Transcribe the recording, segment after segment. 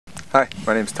Hi,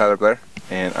 my name is Tyler-Blair,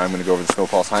 and I'm going to go over the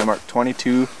Snow-Pulse Highmark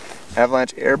 22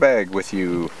 avalanche airbag with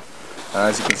you.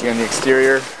 As you can see on the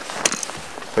exterior,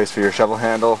 place for your shovel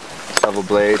handle, shovel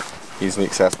blade, easily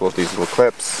accessible with these little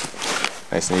clips.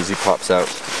 Nice and easy, pops out.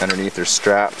 Underneath there's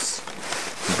straps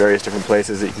in various different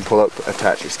places that you can pull out,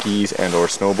 attach your skis and or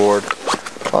snowboard.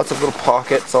 Lots of little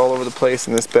pockets all over the place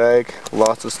in this bag.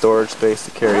 Lots of storage space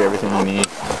to carry everything you need.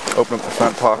 Open up the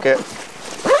front pocket.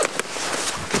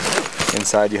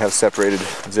 Inside you have separated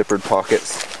zippered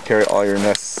pockets. Carry all your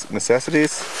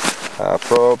necessities.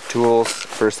 Probe, tools,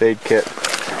 first aid kit,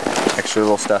 extra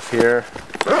little stuff here.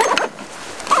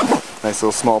 Nice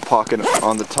little small pocket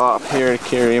on the top here to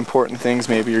carry important things,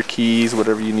 maybe your keys,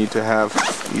 whatever you need to have,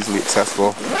 easily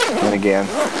accessible. And again,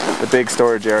 the big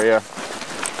storage area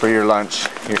for your lunch,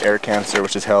 your air canister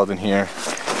which is held in here.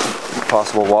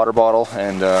 Possible water bottle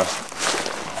and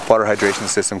water hydration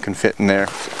system can fit in there.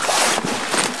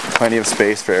 Plenty of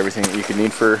space for everything that you could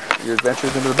need for your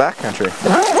adventures into the backcountry.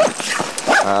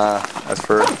 As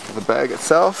for the bag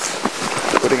itself,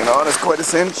 putting it on is quite a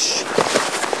cinch.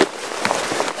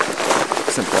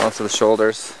 Simple onto the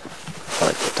shoulders. I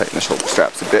like to tighten the shoulder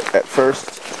straps a bit at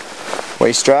first.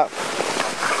 Waist strap.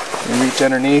 You reach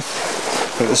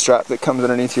underneath. There's a strap that comes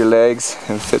underneath your legs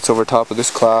and fits over top of this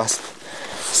clasp.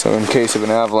 So in case of an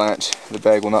avalanche, the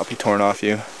bag will not be torn off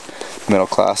you. The metal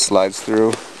clasp slides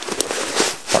through.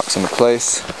 Locks into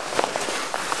place.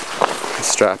 The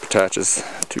strap attaches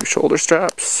to shoulder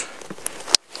straps.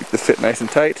 Keep the fit nice and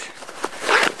tight.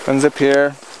 Unzip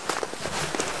here.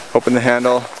 Open the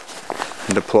handle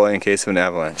and deploy in case of an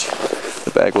avalanche.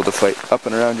 The bag will deflate up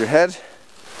and around your head,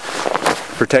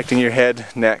 protecting your head,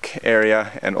 neck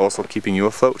area, and also keeping you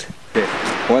afloat. Okay.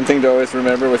 One thing to always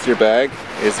remember with your bag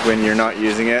is when you're not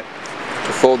using it,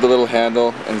 to fold the little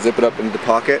handle and zip it up into the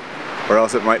pocket, or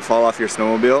else it might fall off your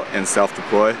snowmobile and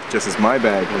self-deploy, just as my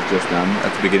bag has just done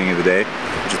at the beginning of the day,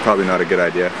 which is probably not a good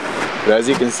idea. But as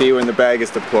you can see, when the bag is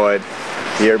deployed,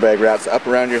 the airbag wraps up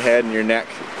around your head and your neck,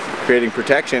 creating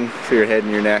protection for your head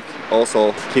and your neck,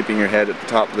 also keeping your head at the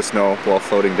top of the snow while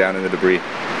floating down in the debris.